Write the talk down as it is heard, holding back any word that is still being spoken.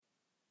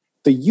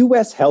The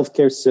U.S.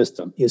 healthcare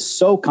system is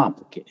so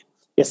complicated.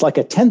 It's like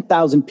a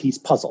 10,000-piece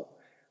puzzle.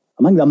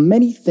 Among the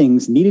many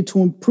things needed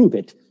to improve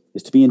it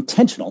is to be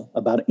intentional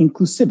about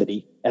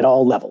inclusivity at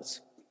all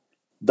levels.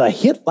 The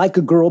Hit Like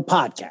a Girl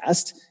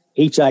podcast,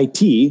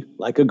 HIT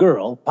Like a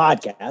Girl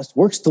podcast,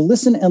 works to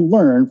listen and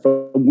learn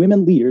from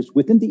women leaders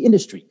within the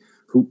industry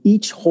who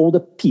each hold a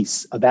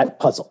piece of that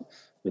puzzle,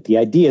 with the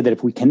idea that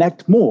if we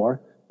connect more,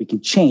 we can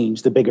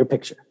change the bigger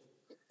picture.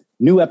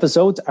 New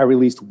episodes are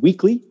released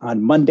weekly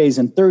on Mondays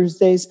and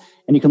Thursdays,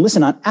 and you can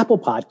listen on Apple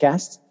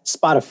Podcasts,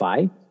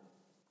 Spotify,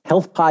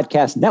 Health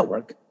Podcast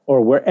Network, or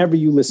wherever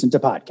you listen to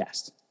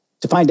podcasts.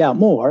 To find out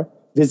more,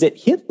 visit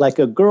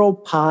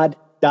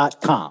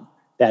hitlikeagirlpod.com.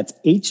 That's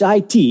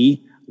HIT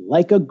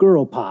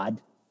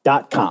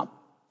likeagirlpod.com.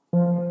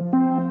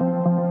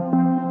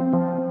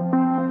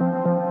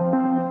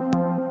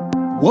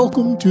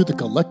 Welcome to the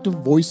Collective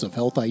Voice of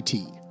Health IT,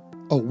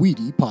 a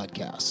Weedy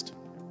podcast.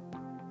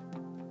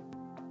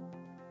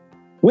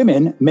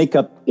 Women make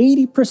up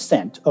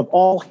 80% of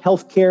all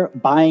healthcare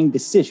buying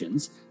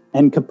decisions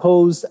and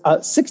compose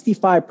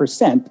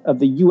 65% of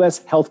the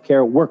U.S.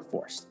 healthcare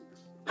workforce.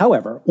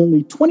 However,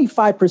 only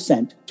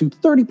 25% to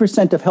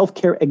 30% of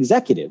healthcare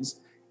executives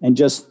and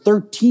just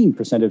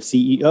 13% of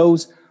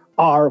CEOs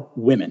are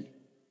women.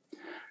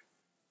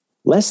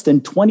 Less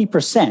than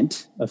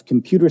 20% of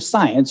computer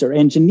science or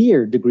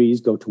engineer degrees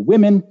go to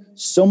women,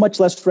 so much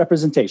less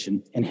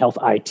representation in health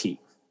IT.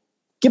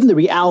 Given the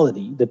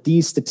reality that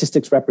these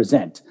statistics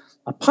represent,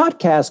 a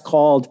podcast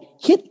called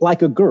Hit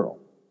Like a Girl,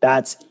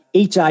 that's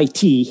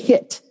HIT,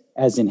 HIT,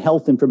 as in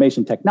health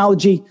information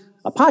technology,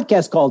 a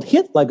podcast called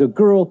Hit Like a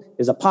Girl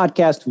is a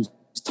podcast whose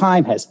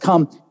time has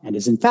come and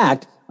is in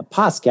fact a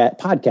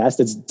podcast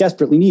that's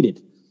desperately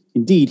needed.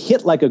 Indeed,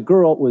 Hit Like a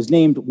Girl was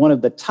named one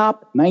of the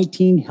top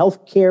 19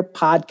 healthcare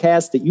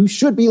podcasts that you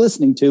should be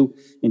listening to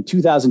in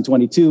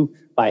 2022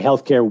 by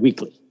Healthcare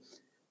Weekly.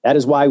 That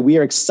is why we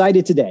are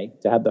excited today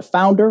to have the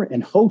founder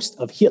and host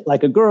of Hit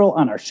Like a Girl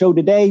on our show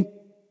today,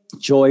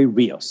 Joy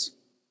Rios.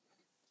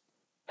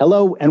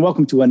 Hello, and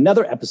welcome to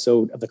another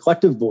episode of the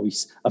Collective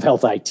Voice of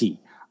Health IT,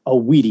 a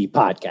Weedy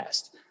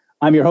podcast.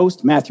 I'm your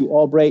host, Matthew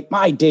Albright.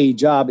 My day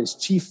job is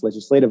Chief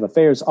Legislative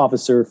Affairs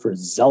Officer for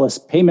Zealous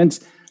Payments,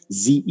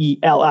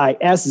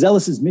 ZELIS.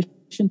 Zealous's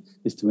mission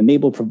is to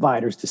enable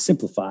providers to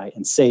simplify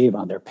and save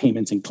on their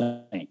payments and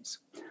claims.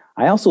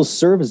 I also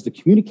serve as the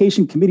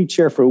Communication Committee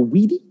Chair for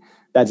Weedy.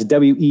 That's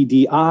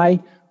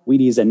WEDI.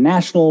 Weedy is a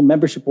national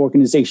membership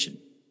organization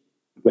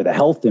where the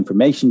health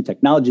information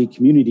technology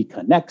community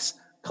connects,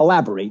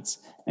 collaborates,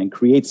 and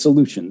creates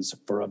solutions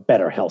for a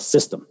better health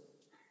system.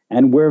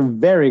 And we're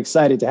very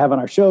excited to have on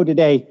our show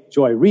today,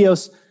 Joy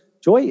Rios.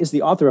 Joy is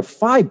the author of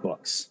 5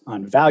 books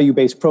on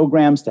value-based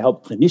programs to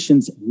help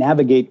clinicians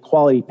navigate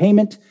quality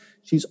payment.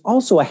 She's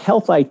also a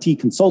health IT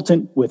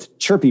consultant with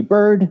Chirpy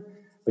Bird,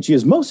 but she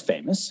is most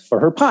famous for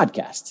her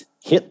podcast,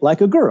 Hit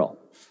Like a Girl,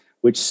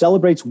 which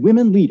celebrates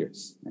women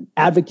leaders and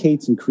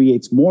advocates and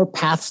creates more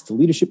paths to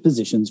leadership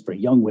positions for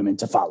young women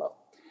to follow.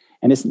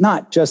 And it's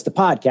not just a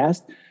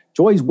podcast.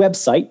 Joy's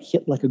website,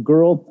 Hit Like a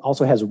Girl,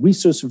 also has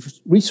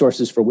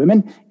resources for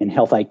women in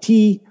health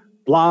IT,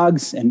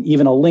 blogs, and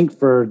even a link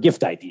for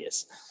gift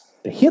ideas.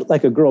 The Hit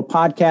Like a Girl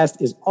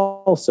podcast is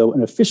also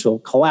an official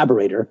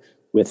collaborator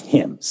with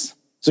HIMSS.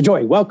 So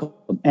Joy, welcome.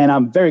 And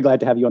I'm very glad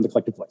to have you on the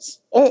Collective Voice.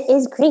 It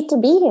is great to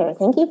be here.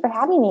 Thank you for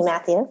having me,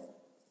 Matthew.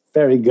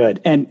 Very good.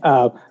 And,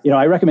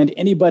 I recommend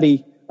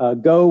anybody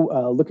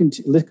go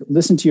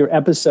listen to your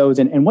episodes.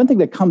 And one thing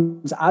that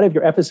comes out of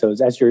your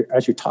episodes as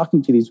you're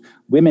talking to these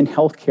women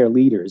healthcare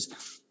leaders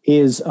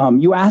is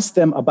you ask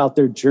them about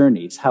their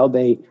journeys, how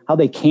they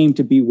came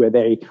to be where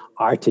they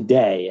are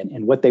today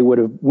and what they would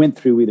have went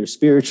through either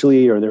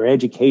spiritually or their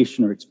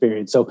education or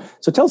experience. So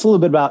tell us a little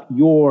bit about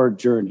your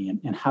journey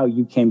and how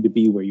you came to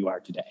be where you are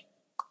today.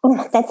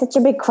 Oh, that's such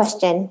a big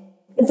question.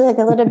 It's like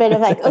a little bit of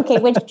like, okay,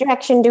 which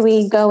direction do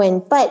we go in?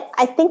 But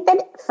I think that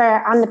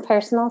on the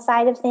personal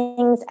side of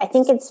things, I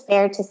think it's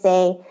fair to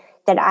say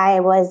that I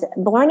was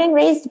born and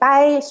raised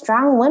by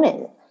strong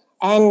women.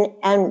 And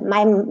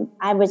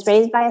I was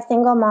raised by a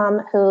single mom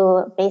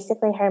who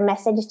basically her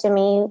message to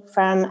me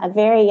from a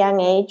very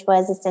young age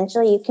was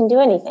essentially, you can do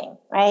anything,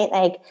 right?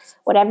 Like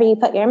whatever you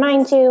put your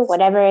mind to,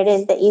 whatever it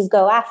is that you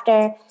go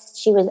after.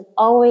 She was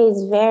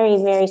always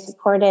very, very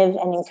supportive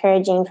and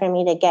encouraging for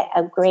me to get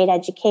a great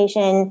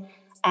education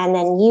and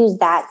then use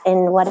that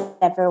in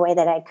whatever way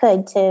that I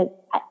could to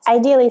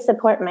ideally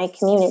support my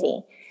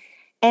community.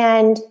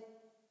 And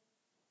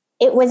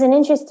it was an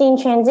interesting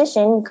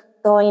transition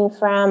going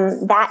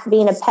from that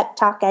being a pep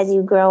talk as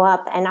you grow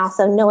up and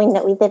also knowing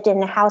that we lived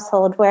in a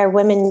household where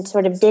women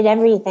sort of did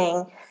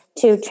everything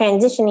to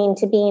transitioning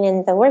to being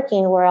in the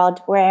working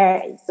world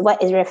where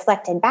what is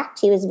reflected back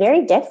to you is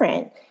very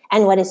different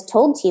and what is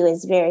told to you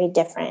is very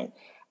different.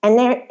 And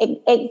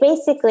it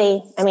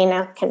basically, I mean,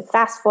 I can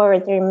fast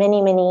forward through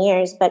many, many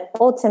years, but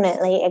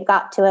ultimately it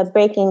got to a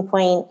breaking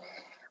point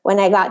when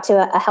I got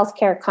to a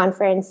healthcare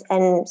conference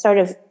and sort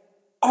of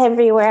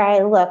everywhere I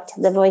looked,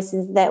 the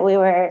voices that we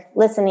were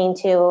listening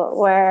to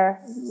were,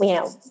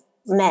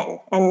 men.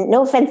 And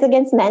no offense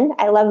against men,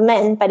 I love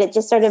men, but it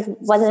just sort of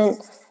wasn't,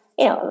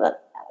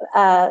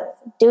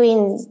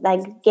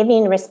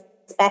 giving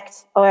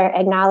respect or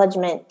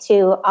acknowledgement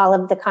to all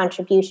of the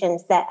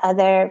contributions that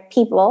other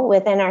people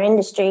within our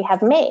industry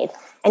have made,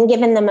 and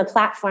given them a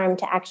platform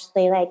to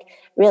actually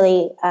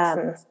really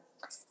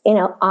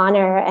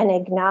honor and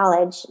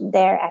acknowledge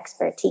their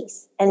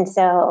expertise. And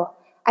so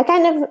I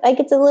kind of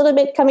it's a little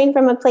bit coming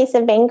from a place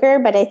of anger,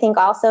 but I think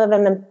also of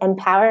an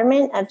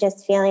empowerment of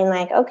just feeling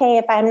like, okay,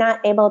 if I'm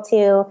not able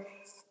to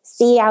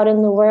see out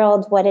in the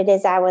world what it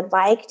is I would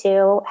like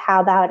to,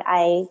 how about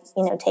I,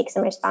 take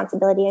some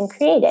responsibility and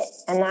create it?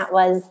 And that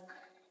was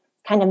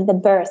kind of the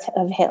birth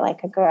of Hit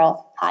Like a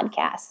Girl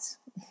podcast.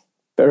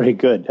 Very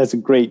good. That's a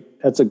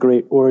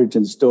great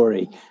origin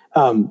story.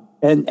 And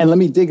let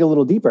me dig a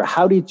little deeper.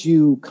 How did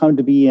you come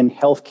to be in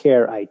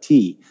healthcare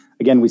IT?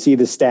 Again, we see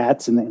the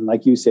stats, and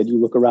like you said, you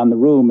look around the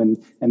room, and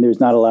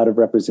there's not a lot of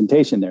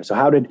representation there. So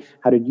how did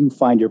you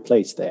find your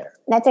place there?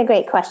 That's a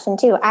great question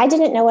too. I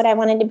didn't know what I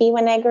wanted to be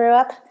when I grew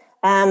up.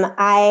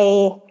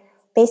 I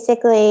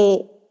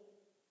basically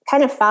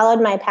kind of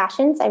followed my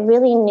passions. I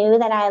really knew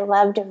that I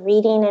loved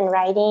reading and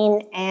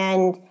writing,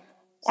 and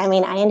I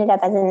ended up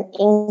as an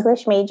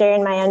English major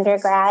in my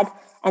undergrad.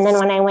 And then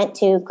when I went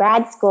to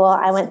grad school,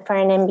 I went for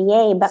an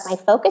MBA, but my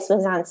focus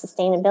was on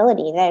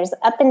sustainability. There's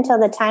up until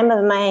the time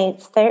of my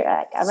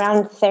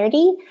around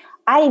 30,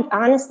 I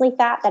honestly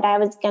thought that I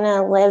was going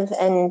to live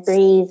and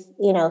breathe,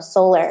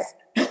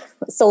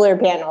 solar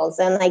panels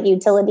and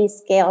utility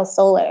scale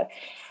solar.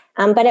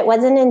 But it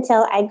wasn't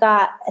until I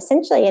got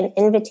essentially an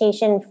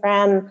invitation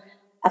from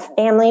a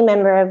family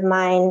member of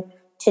mine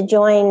to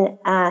join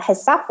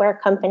his software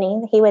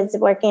company. He was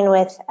working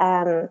with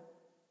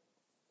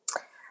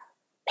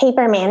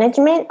paper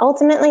management,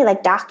 ultimately,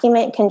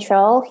 document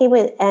control. He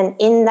was on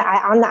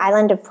the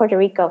island of Puerto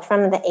Rico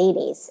from the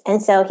 80s.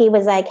 And so he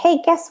was like, hey,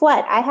 guess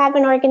what? I have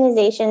an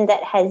organization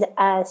that has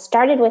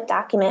started with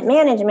document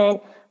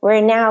management.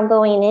 We're now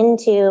going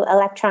into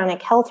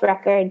electronic health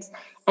records.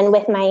 And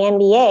with my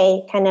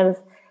MBA, kind of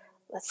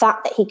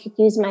thought that he could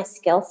use my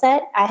skill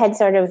set. I had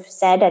sort of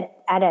said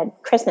at a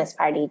Christmas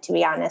party, to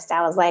be honest,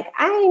 I was like,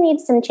 I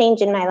need some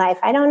change in my life.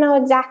 I don't know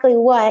exactly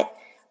what,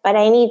 but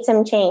I need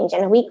some change.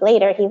 And a week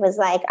later, he was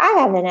like, I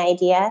have an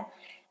idea.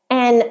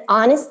 And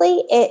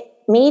honestly, it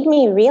made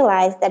me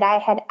realize that I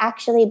had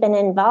actually been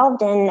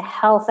involved in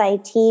health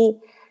IT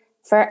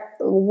for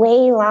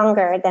way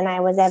longer than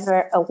I was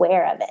ever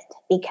aware of it.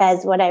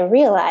 Because what I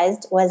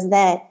realized was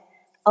that,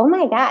 oh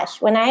my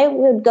gosh, when I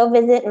would go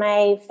visit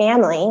my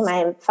family,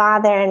 my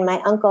father and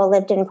my uncle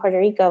lived in Puerto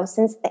Rico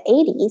since the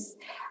 80s,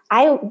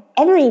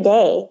 every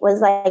day was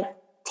like,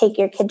 take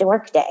your kid to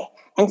work day.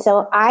 And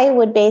so I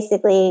would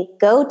basically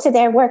go to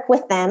their work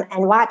with them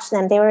and watch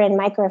them. They were in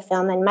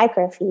microfilm and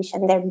microfiche,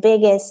 and their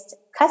biggest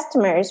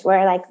customers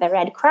were like the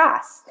Red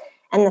Cross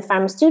and the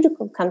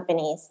pharmaceutical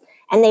companies.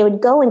 And they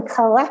would go and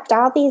collect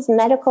all these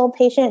medical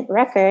patient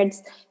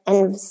records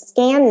and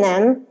scan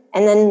them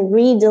and then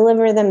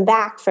re-deliver them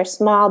back for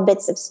small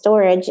bits of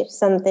storage,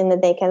 something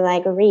that they can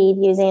read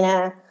using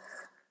a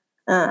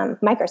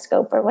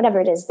microscope or whatever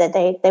it is that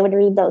they would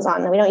read those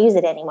on. We don't use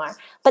it anymore.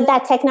 But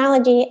that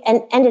technology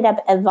ended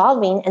up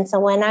evolving. And so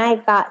when I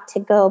got to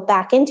go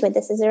back into it,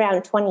 this is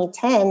around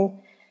 2010,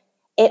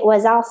 it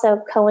was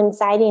also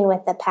coinciding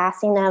with the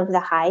passing of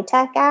the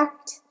HITECH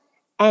Act.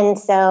 And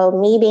so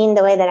me being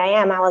the way that I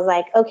am, I was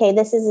like, okay,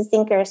 this is a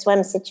sink or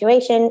swim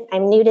situation.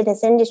 I'm new to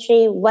this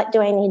industry. What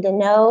do I need to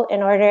know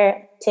in order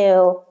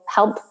to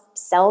help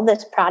sell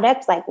this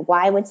product?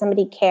 Why would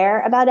somebody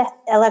care about an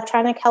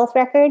electronic health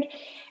record?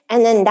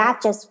 And then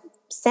that just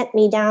sent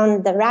me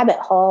down the rabbit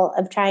hole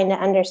of trying to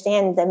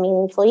understand the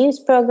meaningful use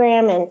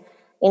program and,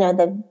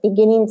 the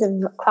beginnings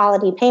of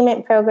quality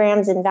payment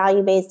programs and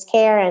value-based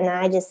care. And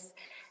I just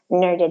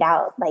nerded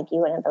out like you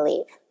wouldn't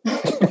believe.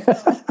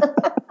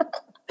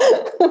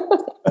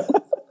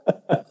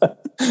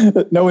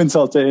 No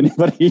insult to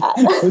anybody.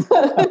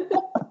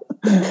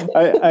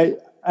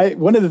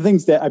 One of the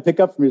things that I pick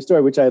up from your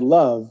story, which I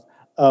love,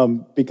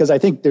 because I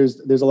think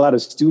there's a lot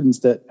of students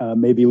that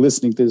may be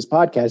listening to this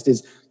podcast,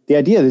 is the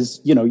idea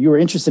is, you were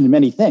interested in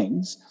many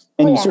things,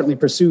 and you certainly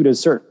pursued a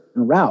certain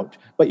route,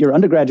 but your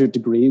undergraduate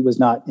degree was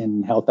not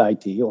in health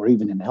IT or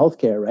even in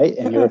healthcare, right?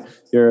 And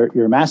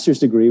your master's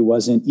degree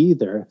wasn't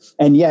either,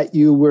 and yet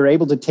you were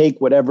able to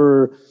take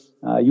whatever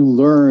you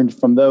learned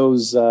from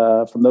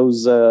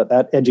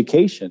that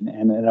education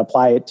and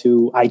apply it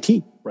to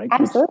IT, right?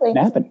 Absolutely. Which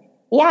happened.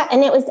 Yeah.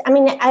 And it was,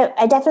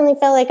 I definitely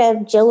felt like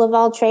a Jill of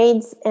all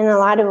trades in a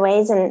lot of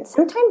ways. And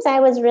sometimes I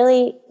was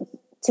really,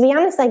 to be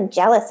honest,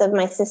 jealous of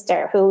my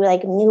sister who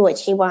knew what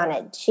she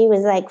wanted. She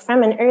was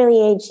from an early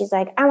age, she's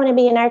like, I want to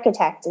be an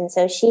architect. And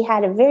so she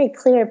had a very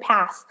clear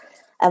path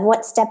of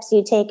what steps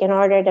you take in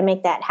order to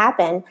make that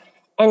happen.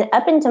 And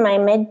up into my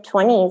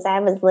mid-20s, I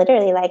was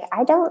literally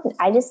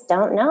I just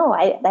don't know.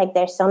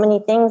 There's so many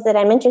things that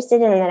I'm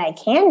interested in that I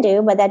can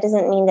do, but that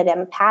doesn't mean that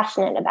I'm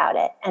passionate about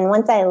it. And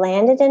once I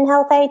landed in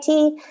health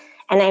IT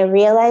and I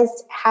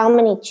realized how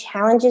many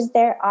challenges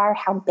there are,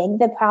 how big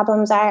the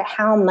problems are,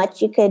 how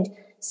much you could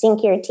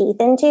sink your teeth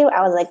into.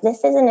 I was like,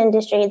 this is an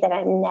industry that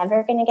I'm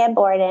never going to get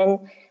bored in.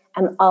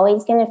 I'm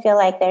always going to feel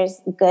like there's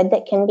good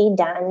that can be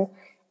done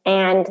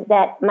and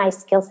that my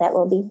skill set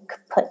will be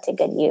put to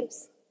good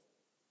use.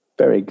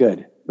 Very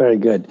good. Very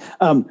good.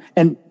 And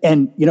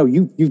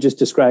you've just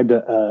described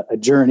a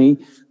journey,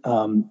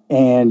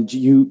 and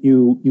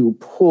you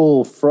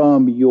pull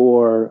from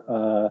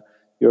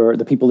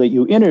the people that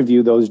you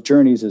interview those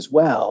journeys as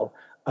well.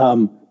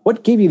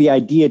 What gave you the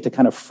idea to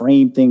kind of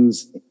frame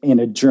things in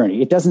a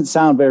journey? It doesn't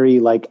sound very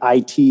like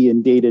IT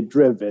and data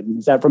driven.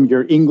 Is that from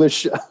your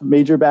English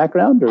major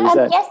background, or is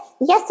that?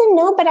 Yes and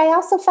no, but I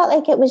also felt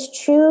like it was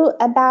true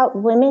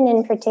about women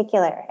in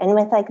particular, and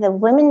with like the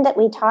women that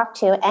we talked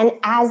to. And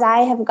as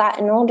I have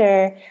gotten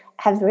older,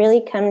 have really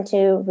come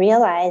to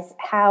realize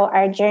how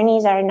our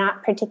journeys are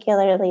not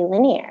particularly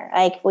linear.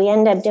 Like we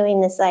end up doing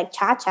this like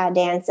cha-cha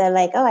dance of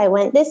like, oh, I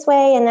went this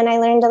way and then I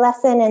learned a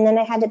lesson and then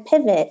I had to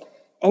pivot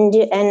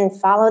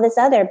and follow this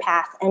other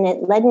path, and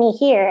it led me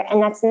here.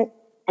 And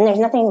there's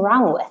nothing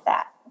wrong with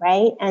that,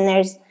 right?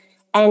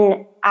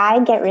 And I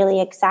get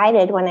really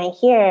excited when I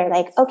hear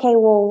like, okay,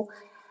 well,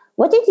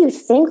 what did you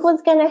think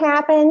was going to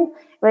happen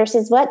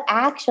versus what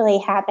actually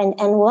happened,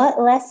 and what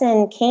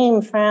lesson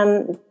came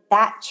from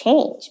that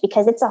change?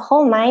 Because it's a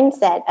whole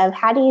mindset of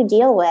how do you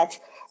deal with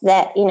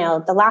that,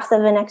 the loss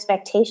of an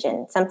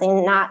expectation,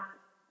 something not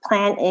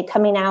planned, it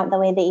coming out the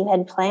way that you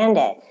had planned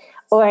it,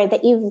 or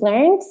that you've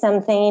learned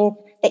something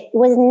that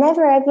was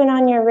never even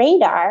on your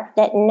radar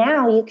that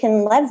now you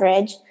can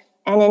leverage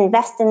and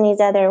invest in these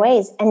other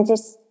ways. And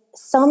just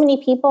so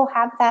many people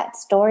have that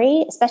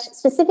story, especially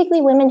specifically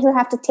women who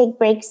have to take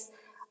breaks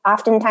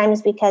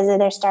oftentimes because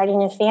they're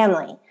starting a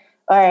family,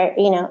 or,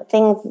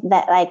 things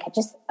that like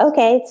just,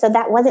 okay, so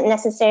that wasn't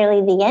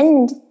necessarily the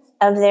end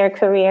of their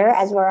career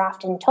as we're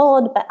often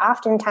told, but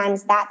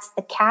oftentimes that's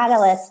the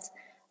catalyst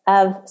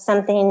of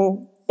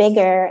something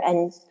bigger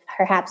and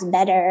perhaps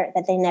better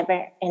that they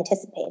never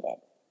anticipated.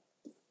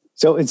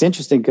 So it's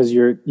interesting because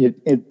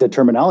the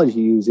terminology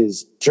you use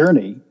is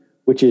journey,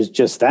 which is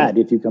just that.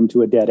 If you come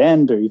to a dead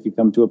end, or if you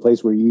come to a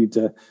place where you need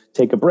to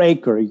take a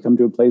break, or you come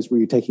to a place where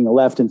you're taking a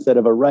left instead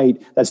of a right,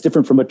 that's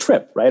different from a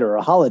trip, right? Or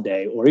a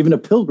holiday, or even a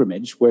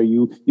pilgrimage where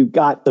you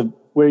got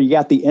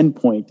the end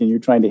point and you're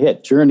trying to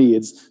hit. Journey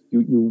is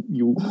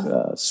you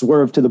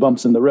swerve to the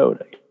bumps in the road,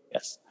 I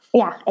guess.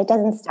 Yeah, it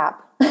doesn't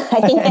stop.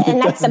 I think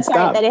and that's the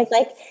part that it's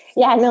like,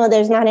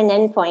 there's not an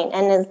end point.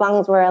 And as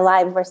long as we're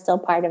alive, we're still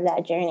part of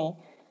that journey.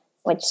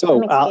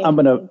 So I'm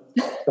going to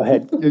go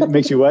ahead. It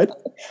makes you what?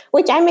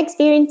 Which I'm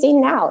experiencing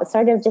now.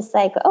 Sort of just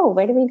like, oh,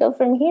 where do we go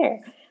from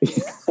here?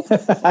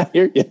 I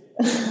hear you.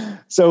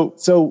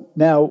 So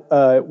now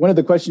one of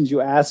the questions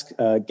you ask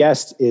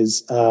guests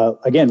is,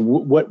 again,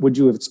 what would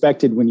you have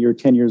expected when you're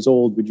 10 years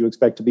old? Would you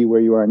expect to be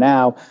where you are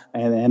now?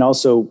 And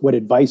also, what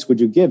advice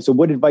would you give? So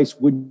what advice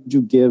would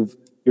you give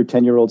your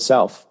 10-year-old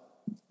self,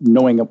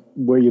 knowing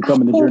where you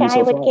come in the journey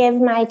so far? I would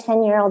give my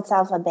 10-year-old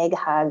self a big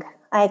hug.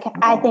 Like,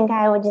 I think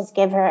I would just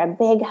give her a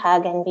big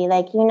hug and be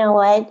like, you know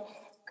what,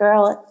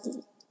 girl,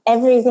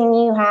 everything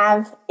you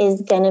have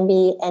is going to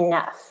be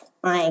enough.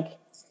 Like,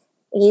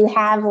 you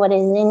have what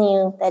is in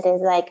you that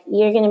is like,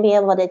 you're going to be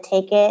able to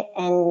take it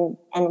and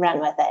run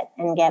with it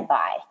and get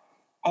by.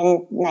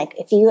 And like,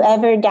 if you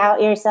ever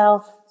doubt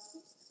yourself,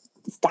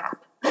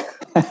 stop.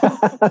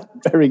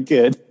 Very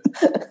good.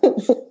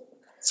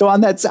 So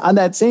on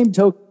that same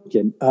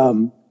token,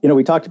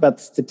 we talked about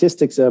the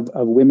statistics of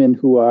women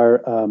who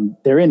are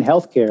they're in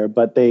healthcare,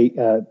 but they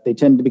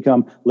tend to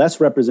become less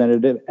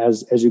representative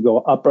as you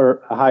go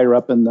higher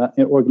up in the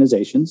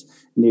organizations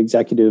in the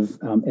executive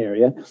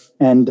area,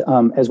 and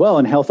as well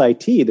in health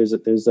IT. There's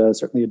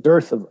certainly a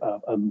dearth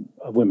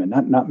of women,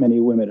 not many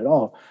women at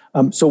all.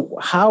 So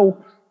how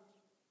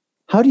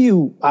do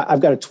you? I've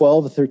got a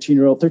 12, a 13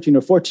 or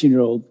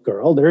 14-year-old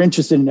girl. They're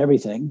interested in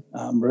everything.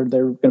 They're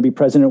going to be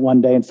president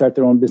one day and start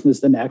their own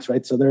business the next,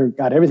 right? So they've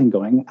got everything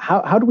going.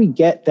 How do we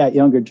get that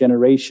younger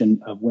generation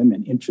of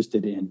women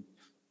interested in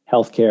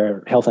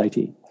healthcare, health IT?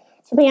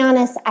 To be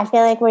honest, I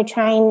feel like we're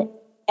trying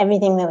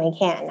everything that we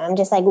can. I'm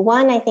just like,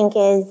 one, I think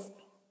is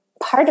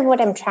part of what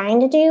I'm trying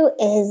to do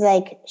is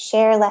like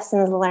share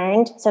lessons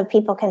learned so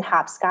people can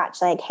hopscotch.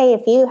 Like, hey,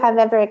 if you have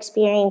ever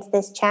experienced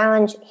this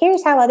challenge,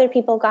 here's how other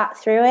people got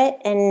through it.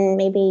 And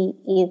maybe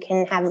you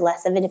can have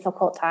less of a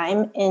difficult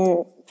time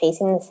in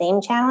facing the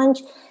same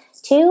challenge.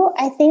 Two,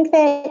 I think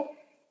that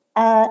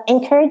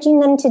encouraging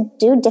them to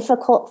do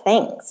difficult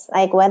things,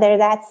 like whether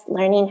that's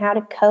learning how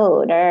to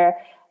code or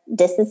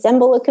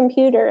disassemble a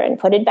computer and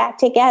put it back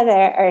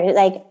together, or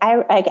like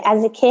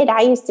as a kid,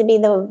 I used to be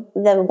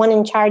the one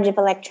in charge of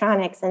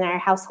electronics in our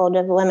household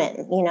of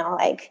women.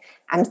 Like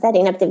I'm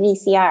setting up the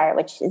VCR,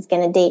 which is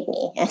going to date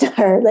me, and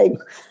our like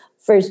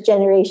first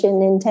generation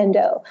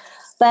Nintendo.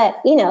 But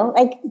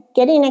like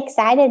getting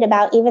excited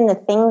about even the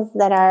things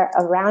that are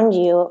around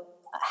you,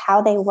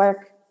 how they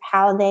work,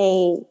 how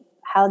they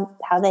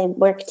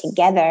work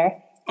together,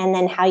 and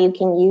then how you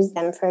can use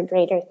them for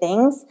greater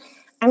things.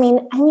 I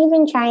mean, I'm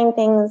even trying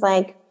things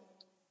like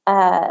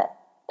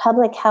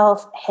Public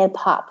Health Hip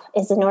Hop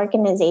is an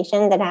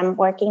organization that I'm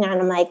working on.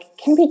 I'm like,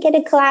 can we get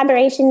a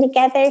collaboration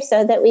together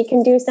so that we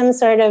can do some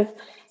sort of,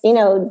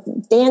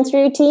 dance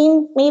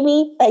routine,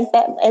 maybe like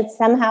that it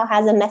somehow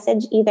has a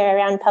message either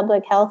around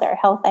public health or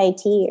health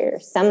IT or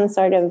some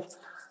sort of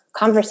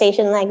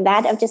conversation like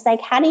that of just like,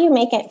 how do you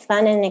make it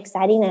fun and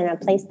exciting in a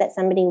place that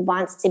somebody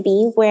wants to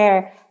be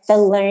where the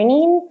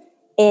learning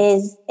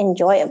is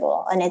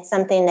enjoyable and it's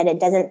something that it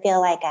doesn't feel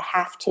like a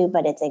have to,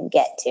 but it's a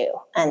get to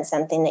and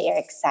something that you're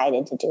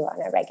excited to do on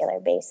a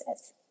regular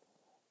basis.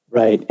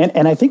 Right.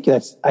 And I think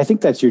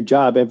that's your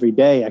job every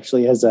day,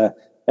 actually, as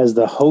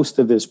the host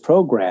of this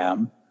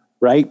program,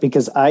 right?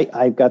 Because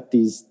I've got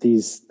these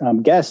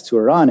guests who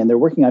are on and they're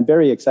working on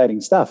very exciting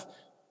stuff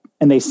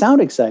and they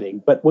sound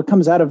exciting, but what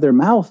comes out of their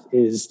mouth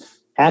is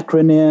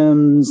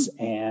acronyms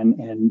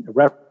and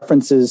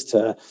references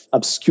to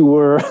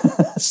obscure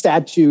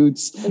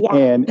statutes. Yeah.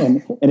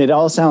 And it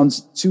all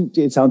sounds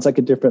like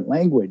a different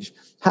language.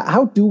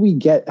 How do we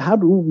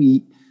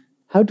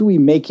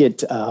make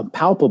it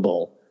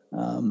palpable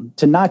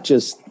to not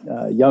just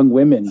young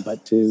women,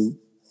 but to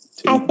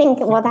I think,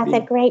 well, that's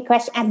a great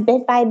question. And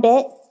bit by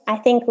bit, I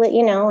think,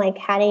 like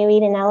how do you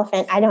eat an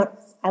elephant?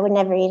 I would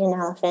never eat an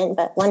elephant,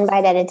 but one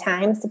bite at a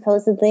time,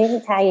 supposedly,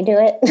 is how you do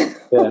it.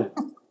 Yeah.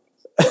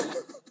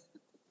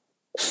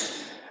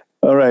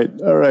 All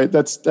right.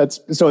 That's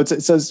so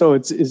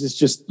it's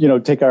just,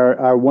 take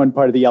our one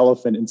part of the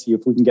elephant and see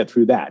if we can get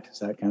through that. Is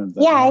that kind of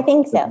yeah, I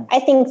think so. I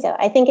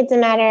think it's a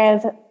matter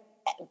of,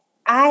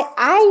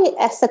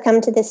 I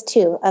succumb to this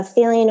too, of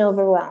feeling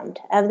overwhelmed,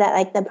 of that,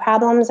 like the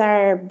problems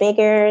are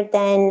bigger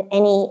than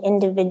any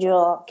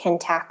individual can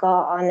tackle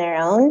on their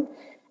own.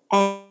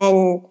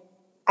 And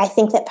I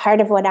think that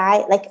part of what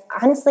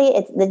honestly,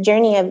 it's the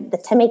journey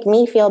to make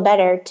me feel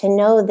better, to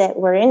know that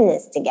we're in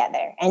this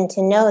together and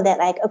to know that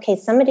okay,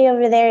 somebody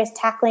over there is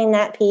tackling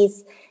that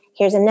piece.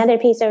 Here's another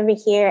piece over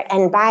here.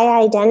 And by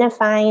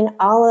identifying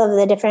all of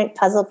the different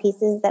puzzle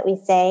pieces that we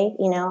say,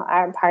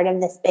 are part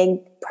of this big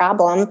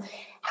problem,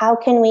 how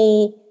can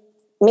we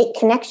make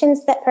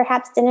connections that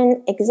perhaps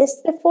didn't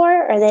exist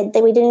before, or that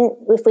if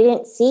we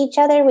didn't see each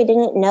other, we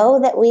didn't know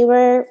that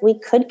we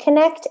could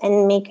connect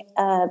and make,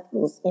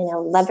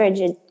 leverage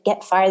and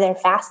get farther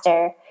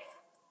faster,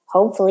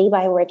 hopefully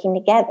by working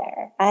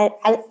together.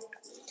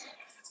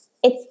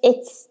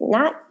 It's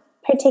not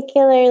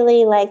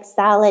particularly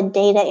solid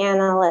data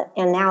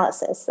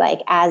analysis,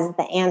 as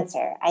the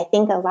answer. I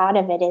think a lot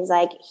of it is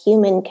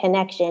human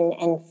connection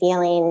and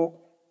feeling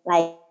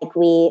like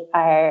we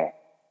are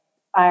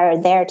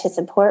there to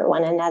support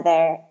one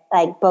another,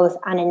 both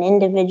on an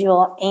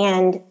individual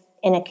and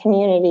in a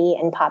community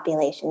and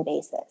population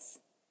basis.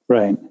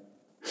 Right.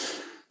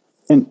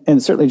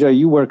 And certainly, Joy,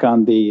 you work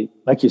on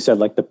like you said,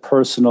 the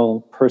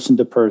personal, person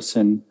to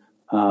person.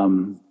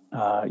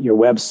 Your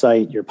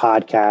website, your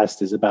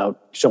podcast is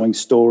about showing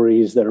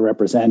stories that are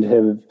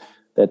representative,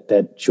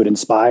 that should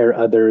inspire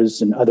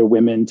others and other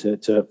women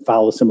to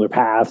follow similar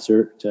paths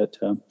or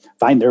to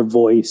find their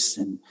voice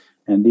and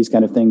these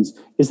kind of things.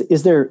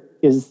 Is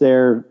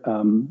there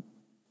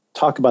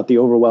talk about the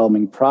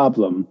overwhelming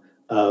problem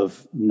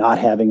of not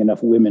having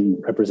enough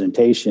women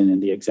representation in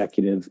the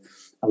executive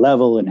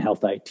level in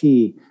health IT?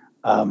 Do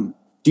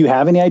you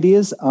have any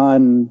ideas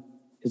on,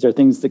 is there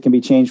things that can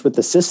be changed with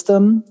the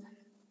system?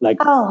 Like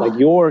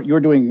you're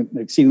doing an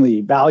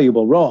exceedingly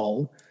valuable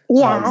role.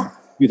 Yeah.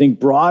 You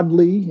think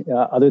broadly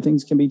other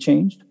things can be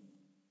changed?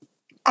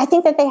 I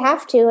think that they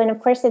have to, and of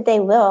course that they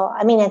will.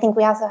 I mean, I think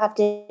we also have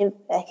to,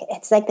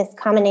 it's this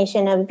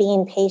combination of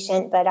being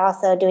patient, but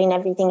also doing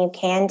everything you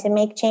can to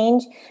make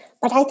change.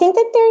 But I think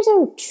that there's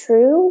a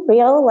true,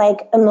 real,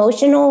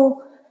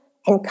 emotional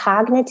and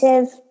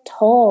cognitive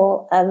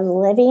toll of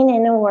living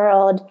in a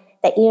world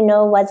that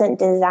wasn't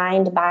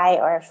designed by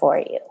or for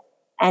you.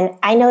 And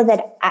I know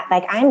that,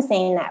 I'm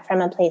saying that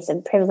from a place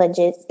of privilege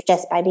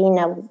just by being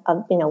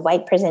a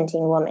white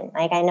presenting woman.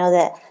 I know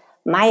that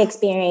my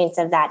experience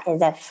of that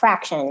is a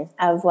fraction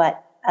of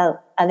what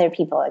other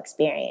people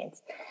experience.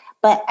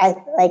 But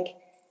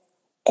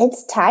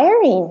it's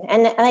tiring.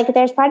 And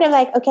there's part of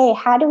okay,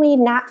 how do we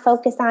not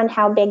focus on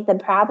how big the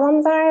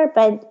problems are?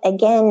 But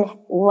again,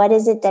 what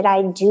is it that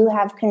I do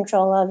have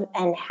control of,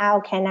 and how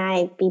can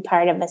I be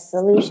part of a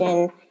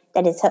solution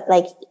that is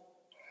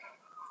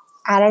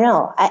I don't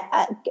know.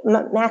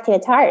 Matthew,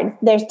 it's hard.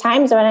 There's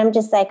times when I'm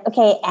just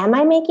okay, am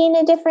I making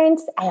a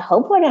difference? I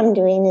hope what I'm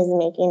doing is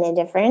making a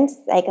difference.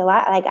 A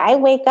lot, I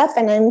wake up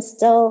and I'm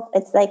still,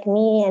 it's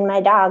me and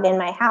my dog in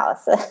my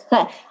house.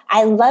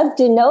 I love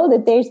to know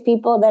that there's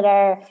people that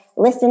are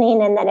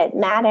listening and that it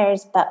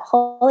matters, but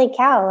holy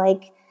cow,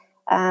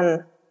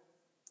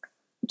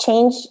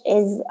 change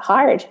is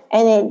hard,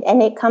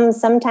 and it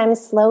comes sometimes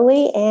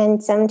slowly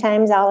and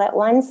sometimes all at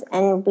once,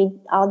 and we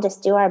all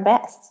just do our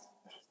best.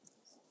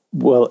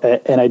 Well,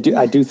 and I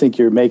do think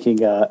you're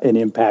making an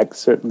impact,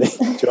 certainly,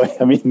 Joy.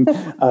 I mean,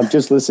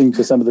 just listening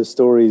to some of the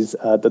stories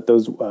that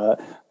those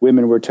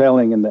women were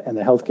telling and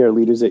the healthcare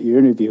leaders that you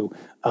interview,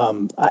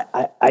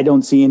 I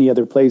don't see any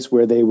other place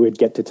where they would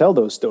get to tell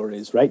those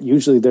stories, right?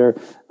 Usually they're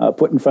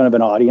put in front of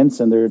an audience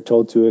and they're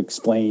told to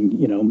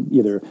explain,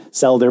 either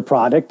sell their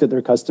product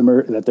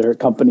that their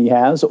company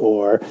has,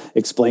 or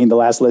explain the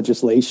last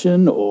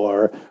legislation,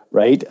 or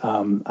right.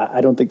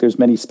 I don't think there's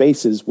many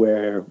spaces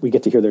where we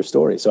get to hear their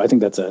stories. So I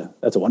think that's a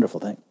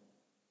wonderful thing.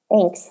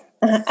 Thanks.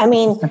 I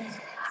mean,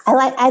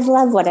 I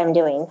love what I'm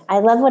doing. I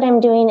love what I'm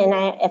doing. And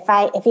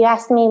if you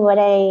ask me what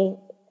I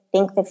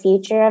think the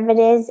future of it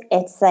is,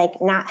 it's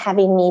like not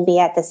having me be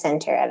at the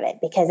center of it,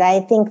 because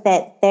I think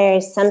that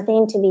there's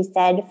something to be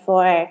said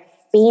for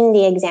being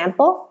the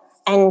example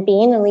and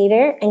being a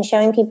leader and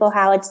showing people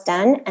how it's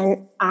done.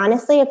 And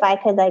honestly, if I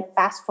could like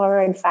fast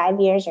forward 5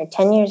 years or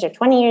 10 years or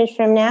 20 years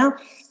from now,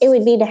 it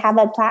would be to have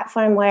a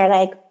platform where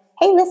like,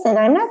 hey, listen,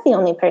 I'm not the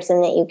only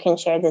person that you can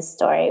share this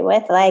story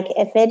with. Like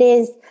if it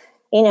is,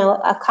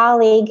 a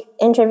colleague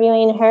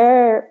interviewing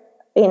her,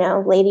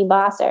 lady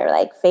boss or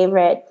like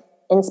favorite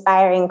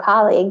inspiring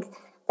colleague,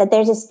 that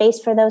there's a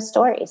space for those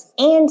stories,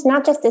 and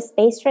not just a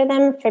space for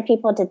them, for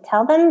people to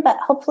tell them, but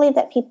hopefully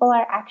that people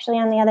are actually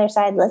on the other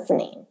side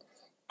listening.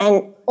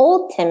 And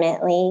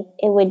ultimately,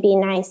 it would be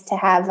nice to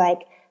have like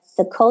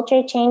the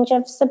culture change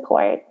of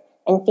support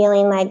and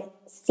feeling like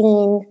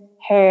seen,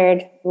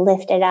 heard,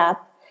 lifted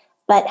up,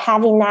 but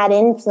having that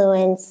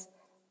influence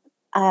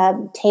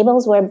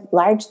tables where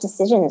large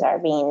decisions are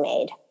being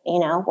made,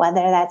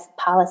 whether that's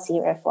policy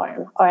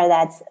reform or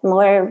that's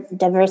more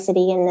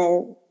diversity in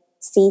the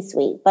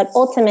C-suite. But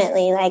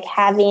ultimately, like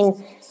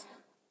having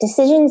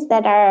decisions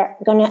that are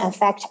going to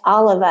affect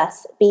all of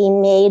us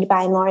being made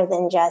by more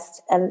than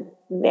just a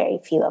very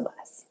few of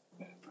us.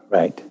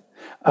 Right.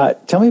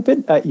 Tell me a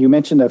bit, you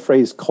mentioned the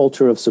phrase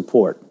culture of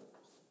support.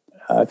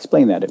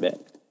 Explain that a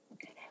bit.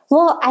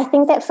 Well, I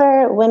think that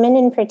for women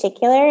in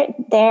particular,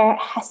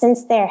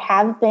 since there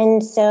have been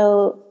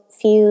so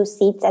few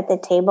seats at the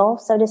table,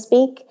 so to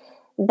speak,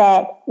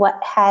 that what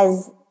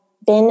has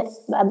been,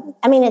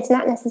 it's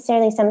not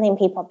necessarily something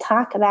people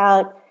talk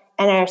about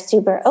and are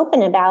super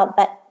open about,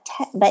 but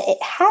it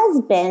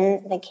has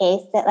been the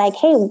case that like,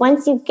 hey,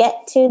 once you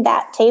get to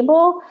that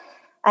table,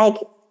 like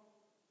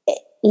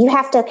you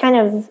have to kind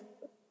of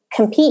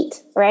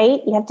compete,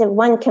 right? You have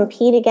to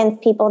compete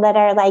against people that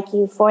are like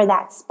you for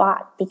that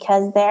spot,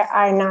 because there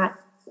are not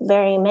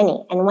very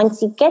many. And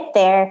once you get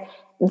there,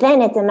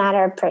 then it's a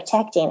matter of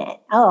protecting it.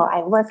 Oh,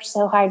 I worked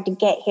so hard to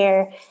get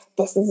here.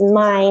 This is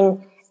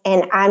mine,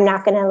 and I'm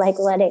not going to like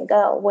let it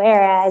go.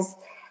 Whereas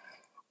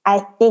I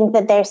think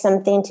that there's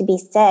something to be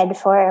said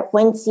for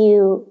once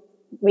you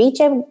reach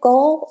a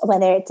goal,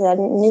 whether it's a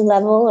new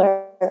level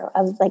or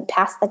of like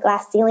past the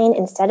glass ceiling,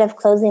 instead of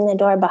closing the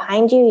door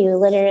behind you, you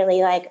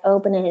literally like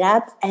open it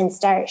up and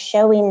start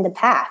showing the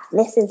path.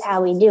 This is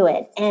how we do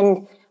it.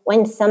 And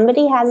when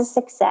somebody has a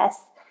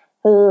success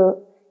who,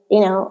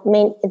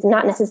 it's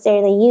not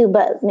necessarily you,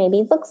 but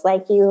maybe looks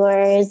like you or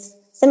is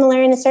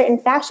similar in a certain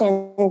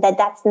fashion,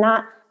 that's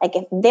not like,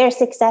 if their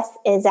success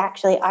is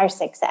actually our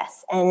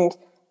success, and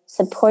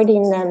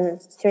supporting them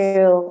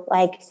through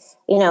like,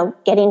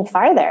 getting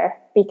farther.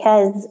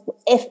 Because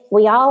if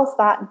we all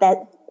thought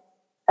that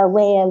a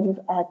way of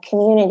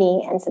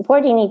community and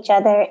supporting each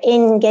other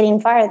in getting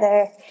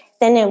farther,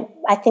 then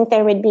I think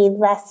there would be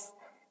less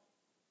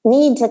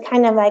need to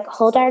kind of like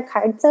hold our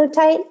cards so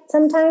tight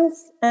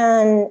sometimes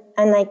and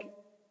like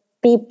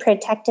be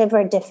protective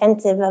or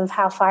defensive of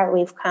how far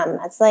we've come.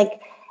 It's like,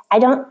 I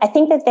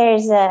think that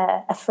there's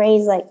a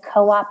phrase like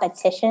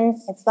co-opetition.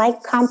 It's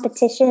like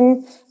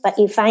competition, but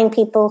you find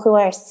people who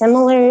are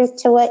similar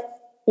to what,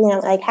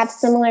 like have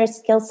similar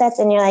skill sets,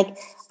 and you're like,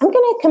 I'm going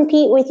to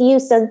compete with you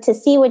to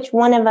see which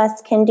one of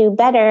us can do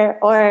better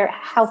or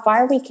how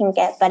far we can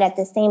get. But at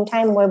the same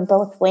time, we're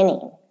both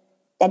winning,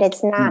 that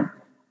it's not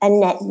a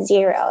net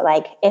zero.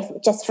 Like if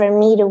just for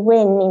me to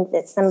win means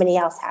that somebody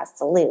else has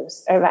to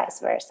lose, or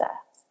vice versa.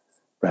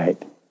 Right.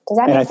 Does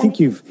that make sense?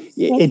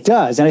 It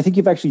does. And I think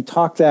you've actually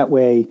talked that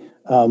way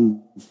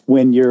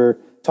when you're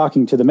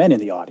talking to the men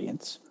in the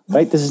audience,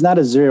 right? This is not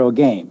a zero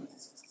game.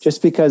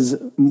 Just because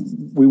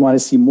we want to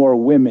see more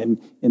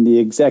women in the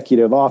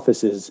executive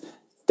offices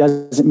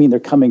doesn't mean they're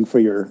coming for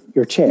your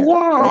chair. Yeah,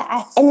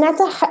 right? And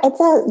it's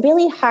a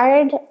really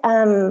hard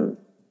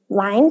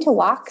line to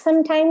walk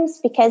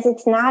sometimes, because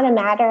it's not a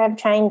matter of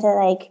trying to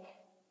like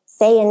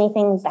say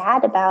anything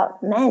bad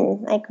about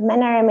men. Like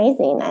men are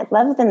amazing. I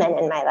love the men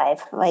in my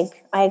life. Like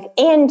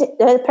and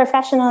the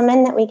professional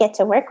men that we get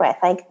to work with,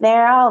 like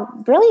they're all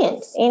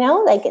brilliant.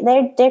 Like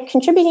they're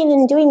contributing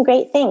and doing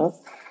great things.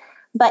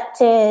 But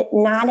to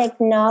not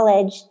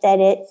acknowledge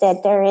that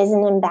there is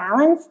an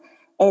imbalance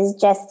is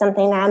just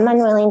something that I'm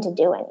unwilling to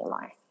do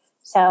anymore.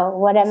 So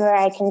whatever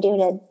I can do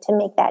to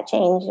make that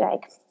change,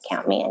 like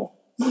count me in.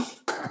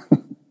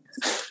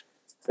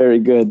 Very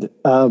good.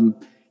 But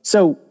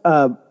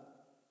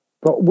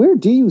where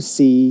do you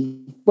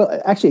see? Well,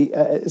 actually,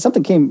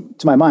 something came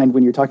to my mind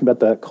when you're talking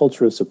about the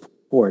culture of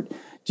support.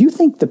 Do you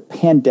think the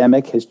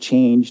pandemic has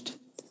changed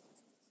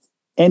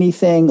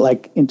anything,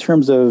 like in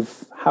terms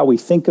of how we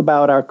think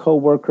about our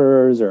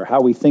coworkers or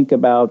how we think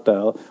about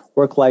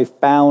work-life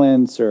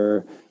balance,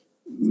 or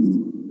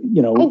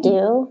I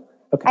do.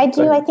 Okay, I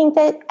do. I think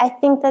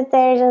that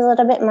there's a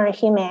little bit more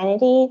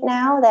humanity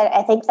now. That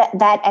I think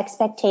that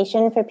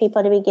expectation for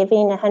people to be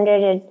giving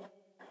 100 or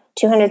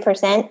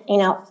 200%,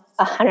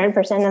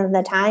 100% of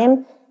the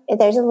time,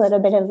 there's a little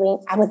bit of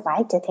I would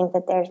like to think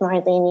that there's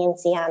more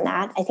leniency on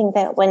that. I think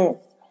that when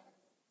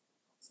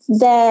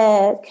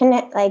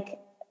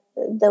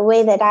the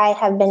way that I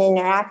have been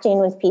interacting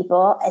with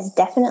people has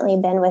definitely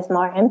been with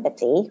more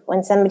empathy.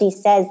 When somebody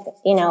says,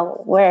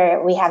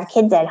 we have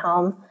kids at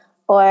home,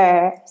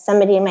 or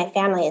somebody in my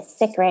family is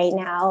sick right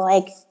now,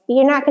 like,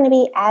 you're not going to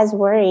be as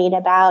worried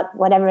about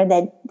whatever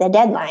the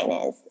deadline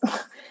is.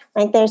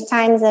 Like, there's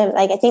times of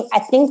I think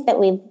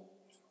that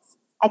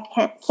I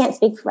can't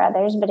speak for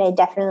others, but I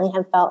definitely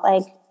have felt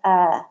like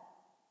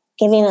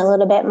giving a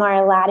little bit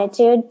more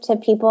latitude to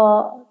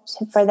people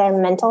for their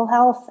mental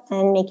health,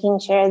 and making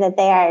sure that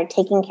they are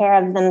taking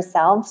care of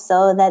themselves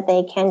so that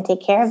they can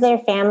take care of their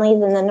families,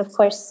 and then, of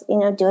course,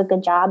 do a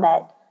good job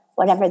at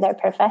whatever their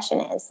profession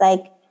is.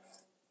 Like,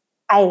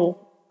 I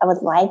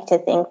would like to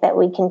think that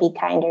we can be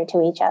kinder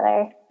to each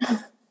other.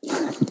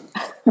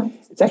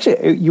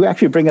 You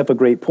actually bring up a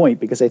great point,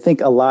 because I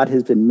think a lot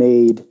has been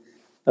made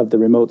of the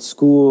remote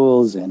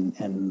schools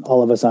and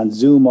all of us on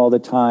Zoom all the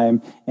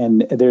time.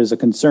 And there's a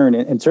concern,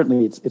 and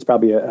certainly it's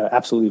probably an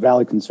absolutely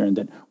valid concern,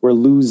 that we're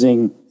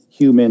losing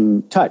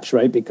human touch,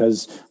 right?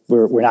 Because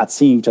we're not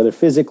seeing each other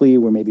physically,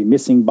 we're maybe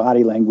missing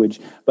body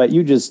language. But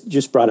you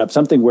just brought up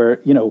something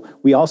where,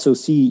 we also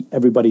see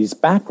everybody's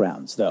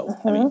backgrounds, though.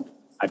 Mm-hmm. I mean,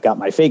 I've got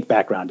my fake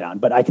background down,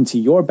 but I can see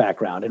your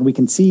background, and we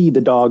can see the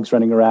dogs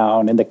running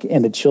around and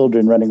the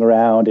children running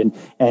around,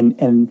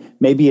 and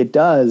maybe it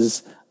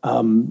does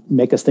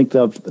make us think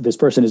of this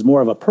person as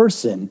more of a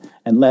person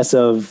and less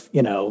of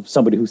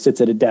somebody who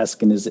sits at a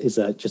desk and is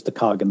just a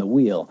cog in the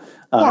wheel.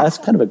 That's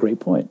kind of a great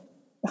point.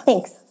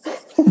 Thanks.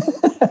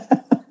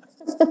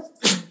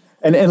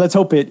 And let's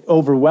hope it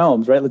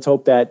overwhelms, right? Let's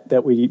hope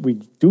that we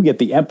do get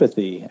the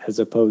empathy as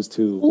opposed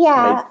to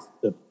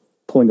the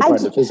pulling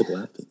apart the physical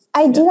empathy.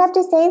 I do have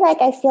to say,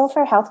 I feel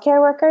for healthcare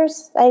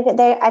workers.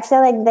 I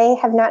feel like they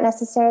have not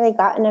necessarily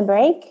gotten a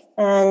break,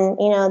 and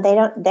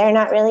they're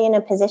not really in a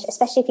position,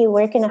 especially if you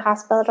work in a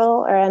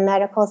hospital or a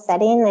medical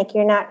setting.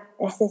 You're not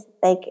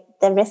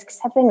the risks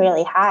have been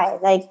really high.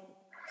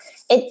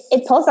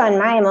 It pulls on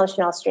my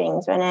emotional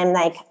strings when I'm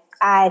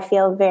I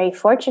feel very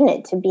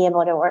fortunate to be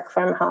able to work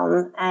from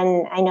home,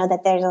 and I know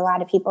that there's a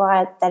lot of people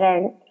that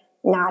are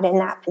not in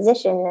that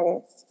position,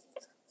 and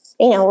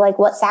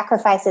what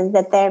sacrifices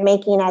that they're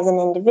making as an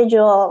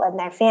individual and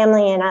their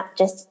family, and not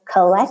just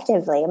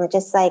collectively. I'm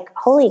just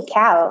holy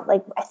cow.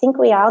 I think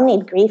we all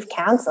need grief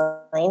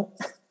counseling.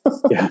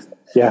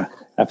 Yeah,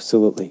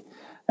 absolutely.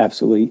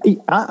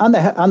 Absolutely. On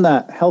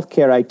the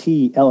healthcare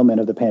IT element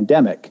of the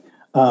pandemic,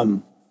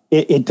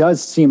 it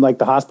does seem like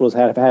the hospitals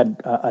have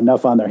had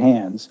enough on their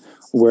hands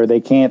where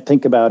they can't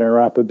think about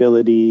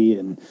interoperability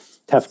and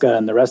TEFCA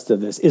and the rest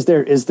of this. Is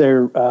there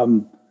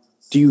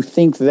do you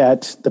think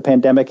that the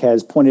pandemic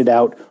has pointed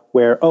out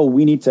where,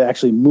 we need to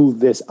actually move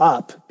this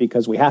up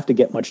because we have to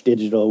get much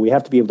digital, we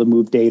have to be able to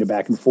move data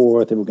back and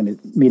forth, and we're going to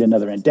meet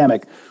another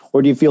endemic?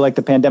 Or do you feel like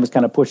the pandemic's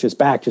kind of pushed us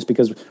back just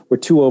because we're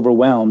too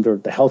overwhelmed, or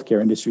the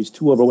healthcare industry is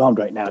too overwhelmed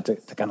right now to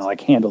kind of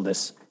handle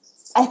this?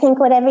 I think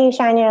whatever you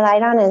shine your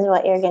light on is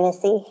what you're going to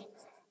see.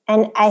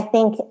 And I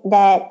think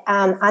that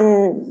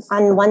on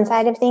one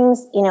side of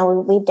things,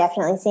 we've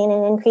definitely seen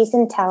an increase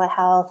in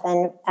telehealth,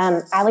 and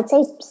I would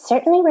say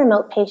certainly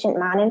remote patient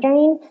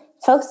monitoring.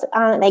 Folks,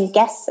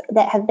 guests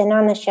that have been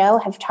on the show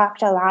have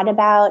talked a lot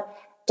about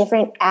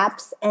different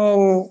apps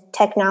and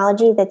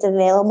technology that's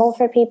available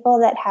for people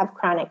that have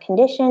chronic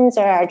conditions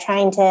or are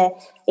trying to,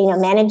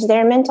 manage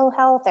their mental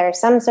health, or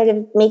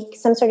make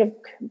some sort of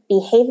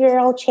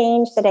behavioral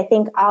change that I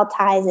think all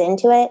ties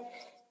into it.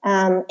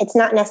 It's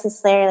not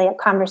necessarily a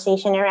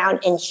conversation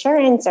around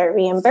insurance or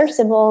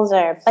reimbursables,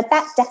 but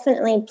that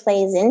definitely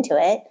plays into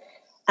it.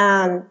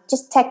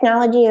 Just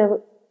technology,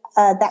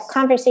 that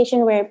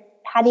conversation where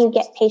how do you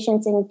get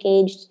patients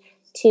engaged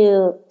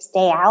to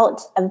stay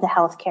out of the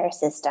healthcare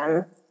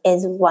system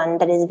is one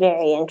that is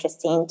very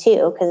interesting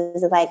too.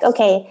 Because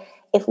okay,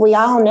 if we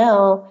all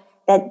know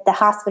that the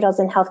hospitals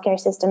and healthcare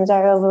systems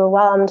are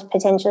overwhelmed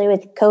potentially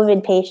with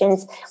COVID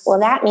patients, well,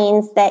 that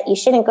means that you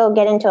shouldn't go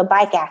get into a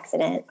bike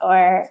accident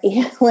or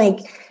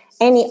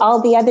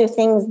all the other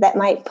things that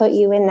might put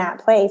you in that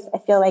place. I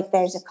feel like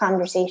there's a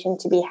conversation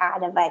to be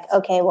had of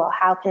okay, well,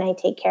 how can I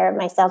take care of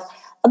myself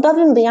above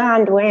and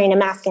beyond wearing a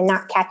mask and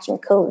not catching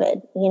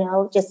COVID,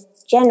 just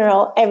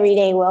general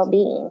everyday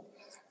well-being.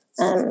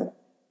 I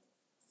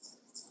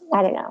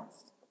don't know.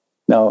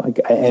 No,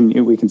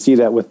 and we can see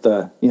that with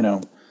the, you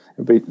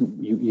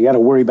got to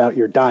worry about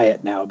your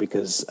diet now,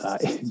 because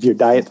if your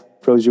diet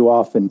throws you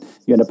off and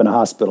you end up in a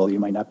hospital, you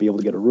might not be able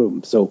to get a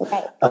room. So,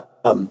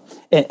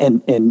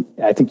 and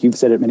I think you've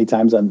said it many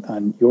times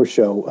on your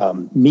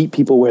show, meet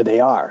people where they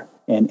are,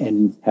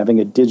 and having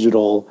a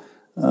digital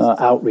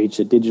outreach,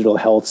 a digital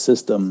health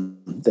system,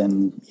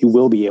 then you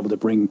will be able to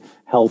bring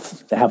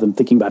health, to have them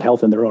thinking about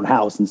health in their own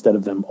house instead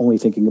of them only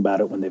thinking about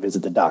it when they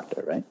visit the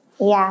doctor, right?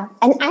 Yeah.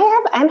 And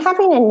I'm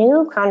having a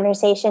new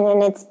conversation,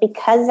 and it's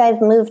because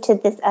I've moved to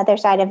this other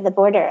side of the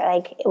border.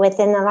 Like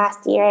within the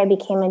last year, I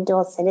became a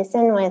dual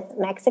citizen with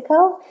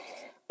Mexico.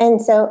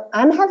 And so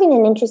I'm having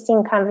an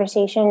interesting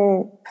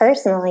conversation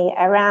personally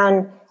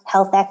around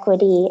health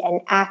equity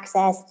and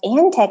access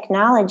and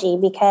technology,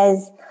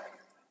 because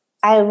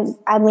many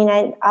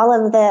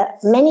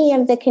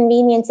of the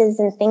conveniences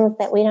and things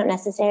that we don't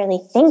necessarily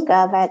think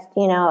of as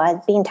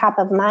being top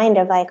of mind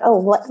of like, oh,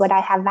 what would I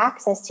have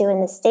access to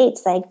in the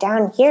States? Like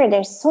down here,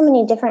 there's so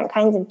many different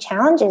kinds of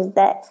challenges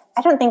that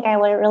I don't think I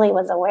really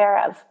was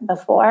aware of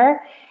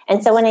before.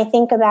 And so when I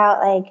think about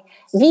like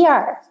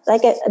VR,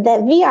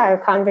 the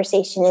VR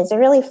conversation is a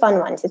really fun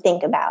one to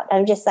think about.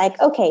 I'm just like,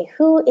 okay,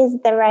 who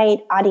is the right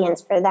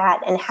audience for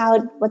that? And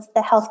what's the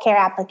healthcare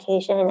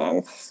application?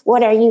 And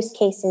what are use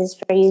cases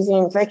for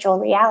using virtual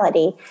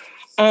reality?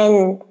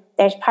 And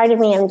there's part of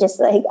me, I'm just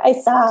like, I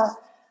saw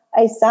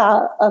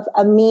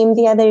a meme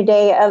the other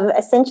day of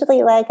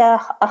essentially like a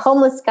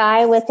homeless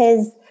guy with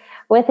his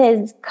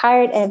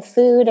cart and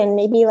food and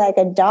maybe like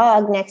a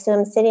dog next to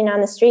him sitting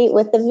on the street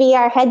with the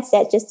VR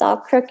headset just all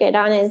crooked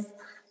on his,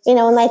 and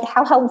like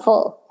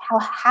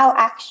how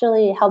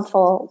actually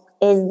helpful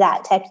is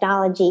that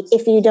technology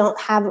if you don't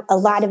have a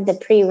lot of the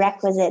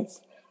prerequisites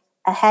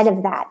ahead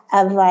of that,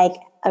 of like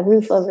a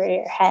roof over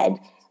your head,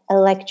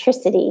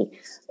 electricity,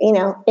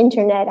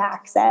 internet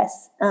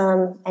access,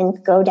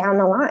 and go down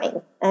the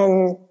line.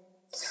 And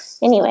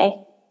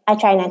anyway, I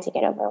try not to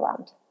get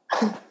overwhelmed.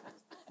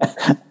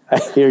 I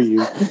hear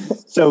you.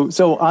 So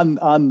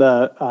on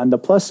the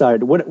plus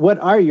side,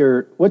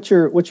 what's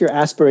your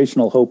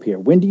aspirational hope here?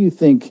 When do you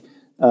think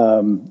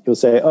you'll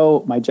say,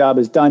 oh, my job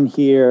is done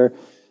here?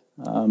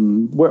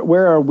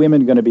 Where are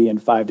women going to be in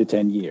 5 to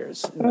 10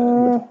 years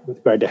with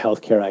regard to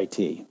healthcare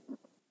IT?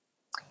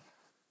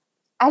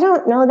 I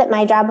don't know that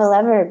my job will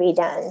ever be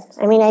done.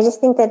 I mean, I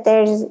just think that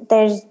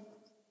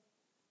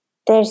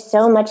there's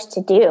so much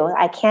to do.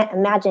 I can't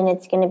imagine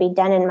it's going to be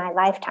done in my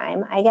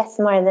lifetime. I guess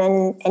more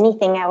than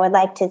anything, I would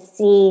like to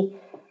see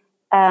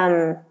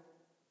more.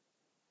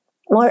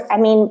 I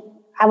mean,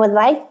 I would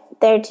like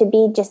there to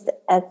be just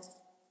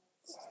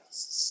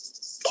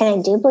can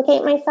I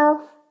duplicate myself?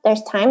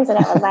 There's times that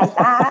I would like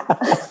that.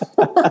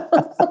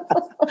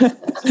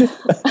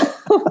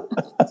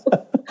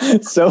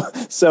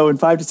 So in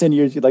 5 to 10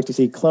 years, you'd like to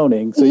see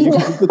cloning, so you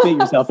can duplicate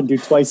yourself and do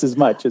twice as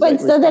much.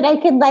 But so that I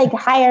could like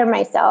hire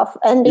myself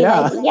and be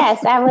like,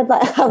 yes, I would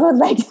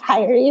like to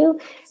hire you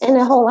and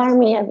a whole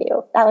army of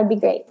you. That would be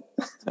great.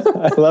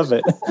 I love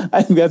it.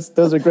 I think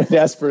those are great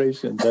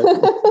aspirations.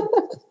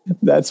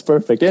 That's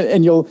perfect,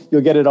 and you'll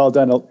get it all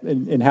done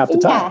in half the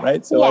time,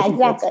 right? So yeah,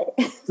 exactly.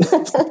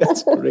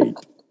 That's great.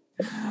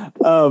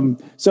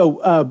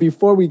 So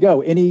before we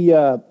go,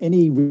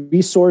 any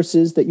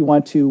resources that you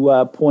want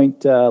to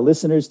point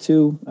listeners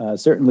to?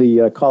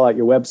 Certainly call out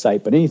your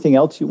website, but anything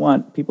else you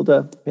want people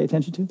to pay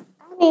attention to?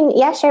 I mean,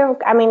 yeah, sure.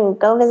 I mean,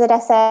 go visit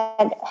us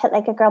at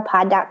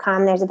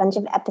hitlikeagirlpod.com. There's a bunch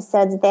of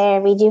episodes there.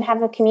 We do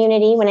have a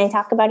community. When I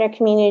talk about our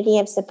community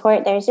of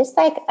support, there's just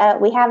like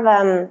we have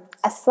a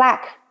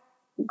Slack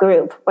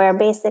group where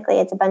basically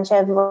it's a bunch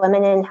of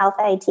women in health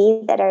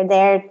IT that are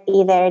there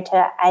either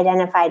to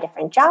identify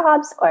different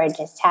jobs or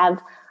just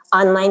have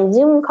online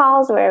Zoom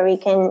calls where we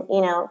can,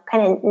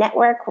 kind of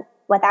network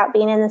without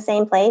being in the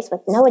same place,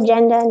 with no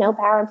agenda, no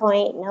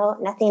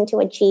PowerPoint, nothing to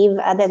achieve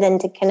other than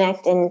to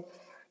connect and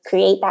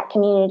create that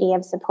community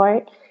of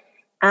support.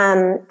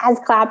 As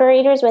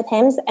collaborators with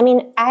HIMSS, I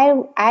mean,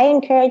 I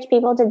encourage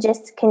people to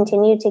just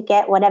continue to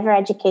get whatever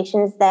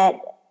education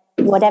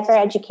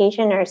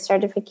or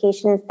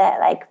certifications that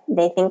like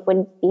they think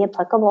would be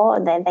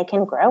applicable that they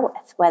can grow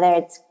with, whether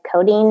it's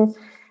coding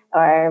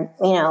or,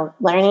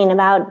 learning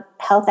about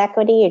health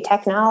equity or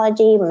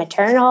technology,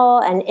 maternal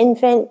and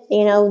infant, I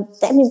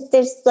mean,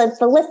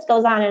 the list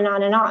goes on and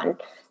on and on.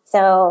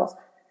 So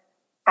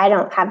I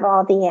don't have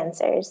all the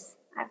answers,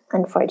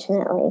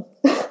 unfortunately.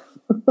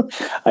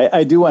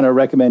 I do want to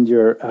recommend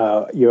your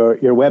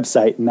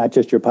website and not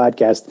just your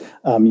podcast.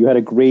 You had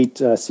a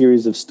great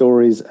series of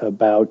stories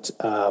about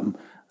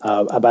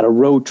a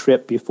road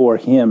trip before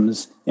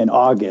HIMSS in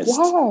August,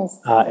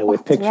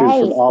 with pictures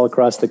from all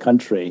across the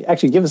country.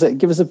 Actually, give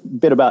us a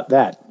bit about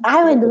that.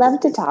 I would love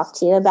to talk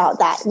to you about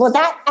that. Well,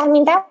 that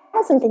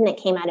was something that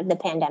came out of the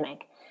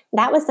pandemic.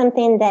 That was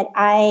something that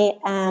I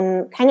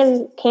kind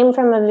of came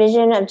from a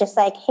vision of just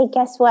like, hey,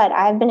 guess what?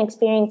 I've been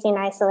experiencing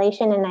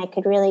isolation and I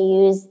could really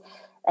use,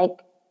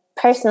 like,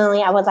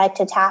 personally, I would like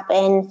to tap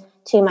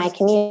into my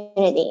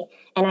community.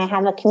 And I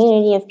have a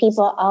community of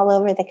people all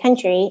over the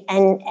country.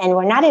 And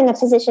we're not in a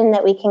position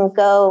that we can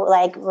go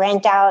like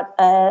rent out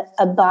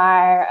a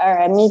bar or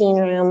a meeting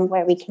room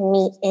where we can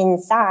meet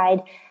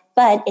inside.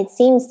 But it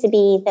seems to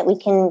be that we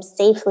can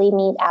safely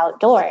meet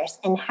outdoors.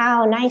 And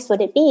how nice would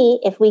it be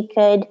if we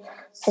could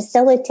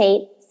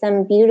facilitate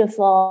some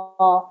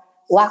beautiful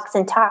walks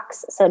and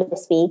talks, so to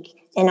speak,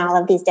 in all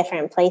of these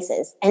different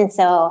places. And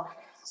so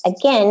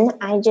again,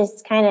 I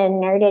just kind of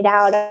nerded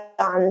out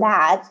on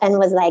that and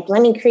was like,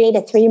 let me create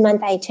a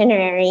 3-month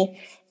itinerary.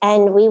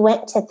 And we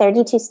went to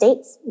 32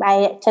 states.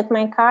 I took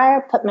my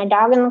car, put my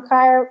dog in the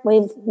car.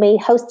 We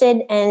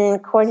hosted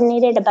and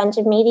coordinated a bunch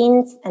of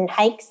meetings and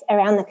hikes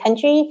around the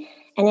country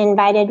and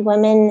invited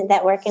women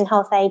that work in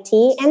health IT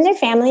and their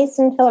families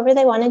and whoever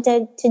they wanted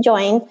to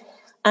join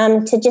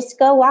to just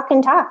go walk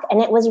and talk.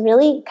 And it was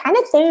really kind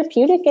of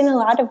therapeutic in a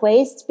lot of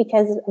ways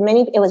because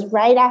it was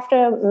right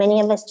after many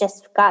of us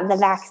just got the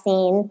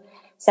vaccine.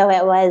 So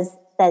it was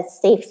the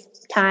safe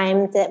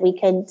time that we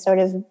could sort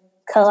of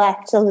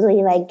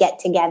collectively like get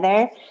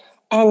together.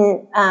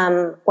 And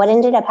what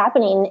ended up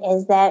happening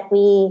is that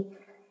we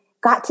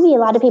got to be a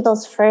lot of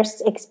people's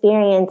first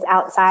experience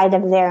outside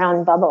of their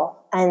own bubble.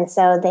 And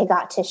so they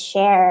got to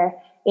share,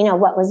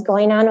 what was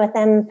going on with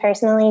them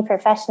personally,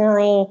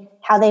 professionally,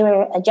 how they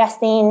were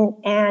adjusting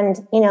and,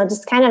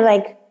 just kind of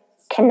like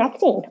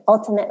connecting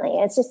ultimately.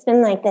 It's just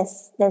been like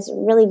this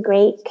really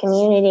great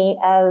community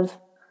of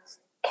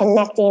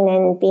connecting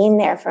and being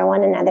there for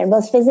one another,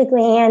 both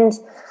physically and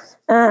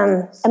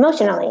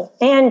emotionally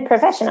and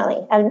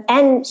professionally,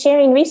 and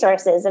sharing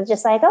resources of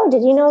just like, oh,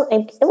 did you know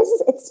it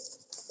was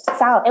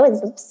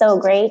so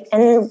great.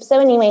 And so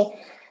anyway,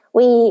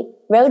 we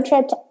road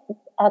tripped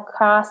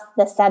across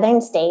the southern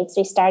states.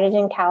 We started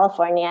in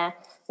California,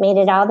 made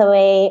it all the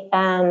way,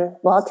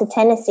 to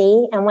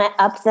Tennessee and went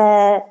up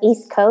the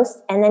East Coast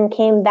and then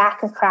came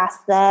back across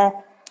the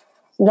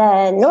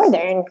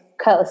northern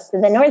coast,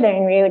 the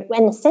northern route,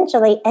 and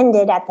essentially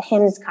ended at the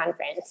HIMSS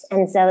conference.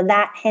 And so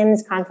that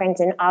HIMSS conference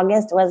in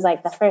August was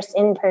like the first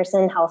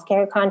in-person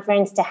healthcare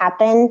conference to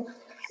happen,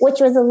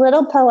 which was a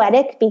little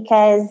poetic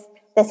because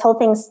this whole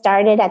thing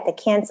started at the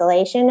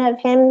cancellation of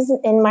HIMSS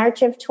in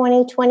March of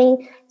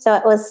 2020. So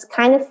it was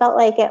kind of felt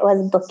like it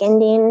was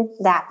bookending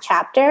that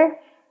chapter.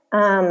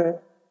 And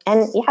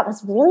yeah, it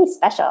was really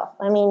special.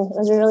 I mean, it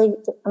was really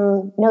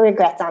no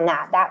regrets on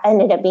that. That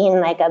ended up being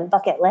like a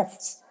bucket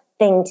list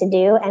thing to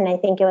do. And I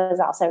think it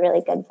was also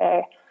really good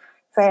for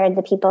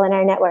the people in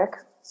our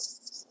network.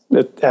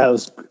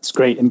 It's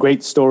great, and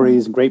great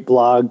stories and great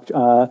blog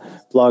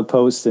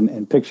posts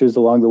and pictures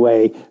along the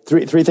way.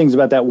 Three things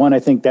about that. One, I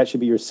think that should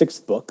be your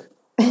 6th book.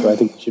 So I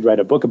think you should write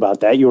a book about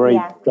that. You already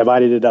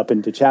divided it up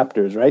into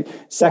chapters, right?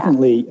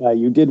 Secondly,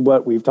 you did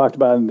what we've talked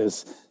about in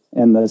this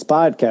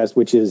podcast,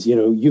 which is,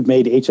 you've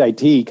made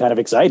HIT kind of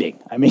exciting.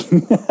 I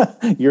mean,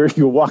 you're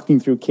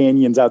walking through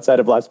canyons outside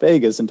of Las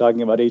Vegas and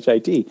talking about HIT.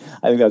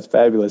 I think that's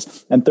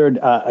fabulous. And third,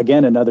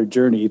 again, another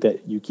journey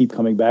that you keep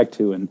coming back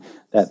to, and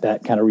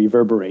that kind of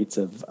reverberates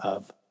of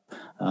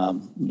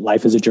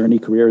life is a journey,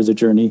 career is a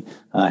journey,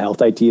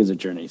 health IT is a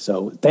journey.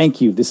 So thank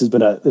you. This has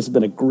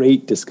been a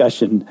great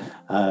discussion.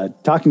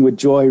 Talking with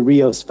Joy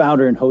Rios,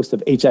 founder and host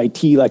of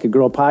HIT Like a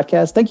Girl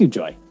podcast. Thank you,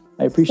 Joy.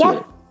 I appreciate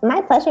it.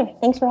 My pleasure.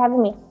 Thanks for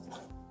having me.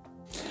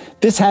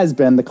 This has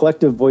been the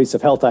Collective Voice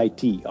of Health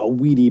IT, a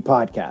WEDI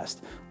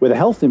podcast, where the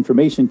health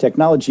information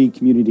technology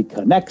community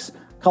connects,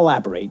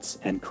 collaborates,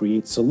 and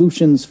creates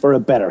solutions for a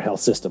better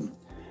health system.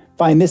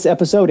 Find this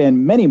episode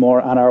and many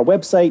more on our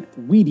website,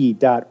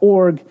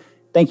 wedi.org.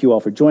 Thank you all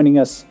for joining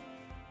us,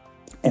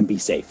 and be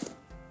safe.